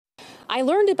I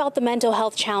learned about the mental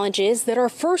health challenges that our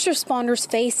first responders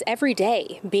face every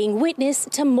day, being witness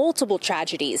to multiple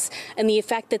tragedies and the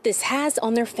effect that this has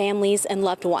on their families and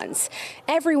loved ones.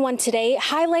 Everyone today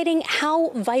highlighting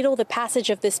how vital the passage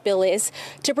of this bill is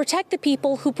to protect the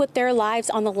people who put their lives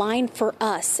on the line for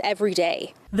us every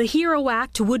day. The HERO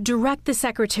Act would direct the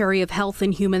Secretary of Health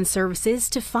and Human Services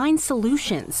to find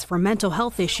solutions for mental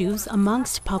health issues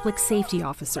amongst public safety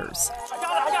officers.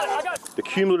 The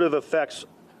cumulative effects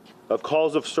of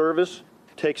calls of service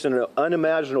takes an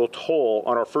unimaginable toll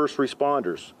on our first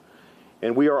responders,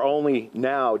 and we are only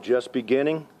now just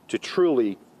beginning to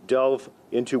truly delve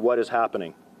into what is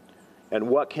happening and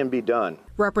what can be done.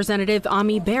 Representative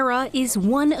Ami Bera is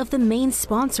one of the main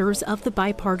sponsors of the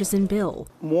bipartisan bill.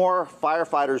 More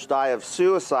firefighters die of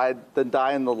suicide than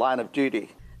die in the line of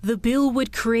duty. The bill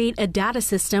would create a data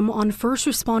system on first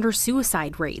responder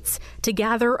suicide rates to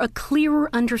gather a clearer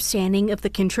understanding of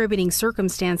the contributing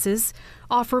circumstances,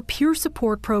 offer peer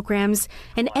support programs,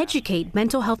 and educate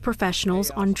mental health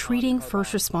professionals on treating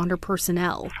first responder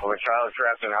personnel. One child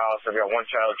trapped in the house. I've got one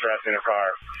child trapped in a car.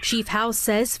 Chief House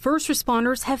says first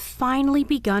responders have finally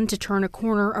begun to turn a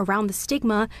corner around the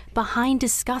stigma behind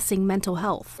discussing mental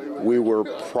health. We were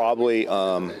probably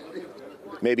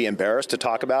maybe embarrassed to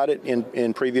talk about it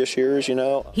in previous years, you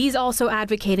know. He's also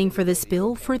advocating for this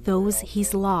bill for those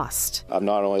he's lost. I've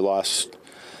not only lost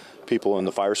people in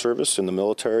the fire service, in the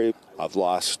military, I've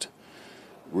lost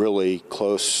really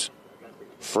close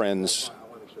friends,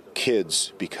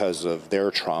 kids, because of their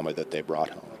trauma that they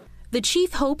brought home. The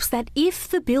chief hopes that if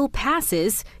the bill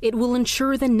passes, it will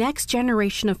ensure the next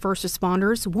generation of first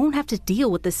responders won't have to deal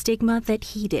with the stigma that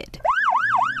he did.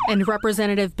 And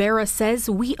Representative Bera says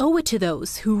we owe it to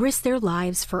those who risk their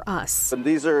lives for us. And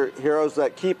these are heroes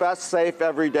that keep us safe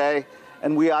every day,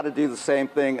 and we ought to do the same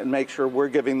thing and make sure we're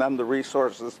giving them the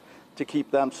resources to keep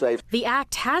them safe. The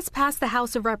act has passed the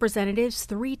House of Representatives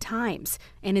 3 times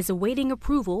and is awaiting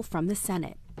approval from the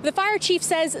Senate. The fire chief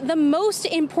says the most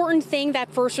important thing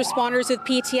that first responders with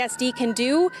PTSD can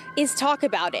do is talk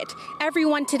about it.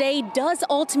 Everyone today does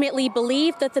ultimately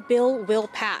believe that the bill will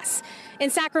pass.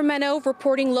 In Sacramento,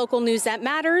 reporting local news that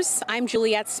matters, I'm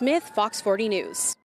Juliette Smith, Fox 40 News.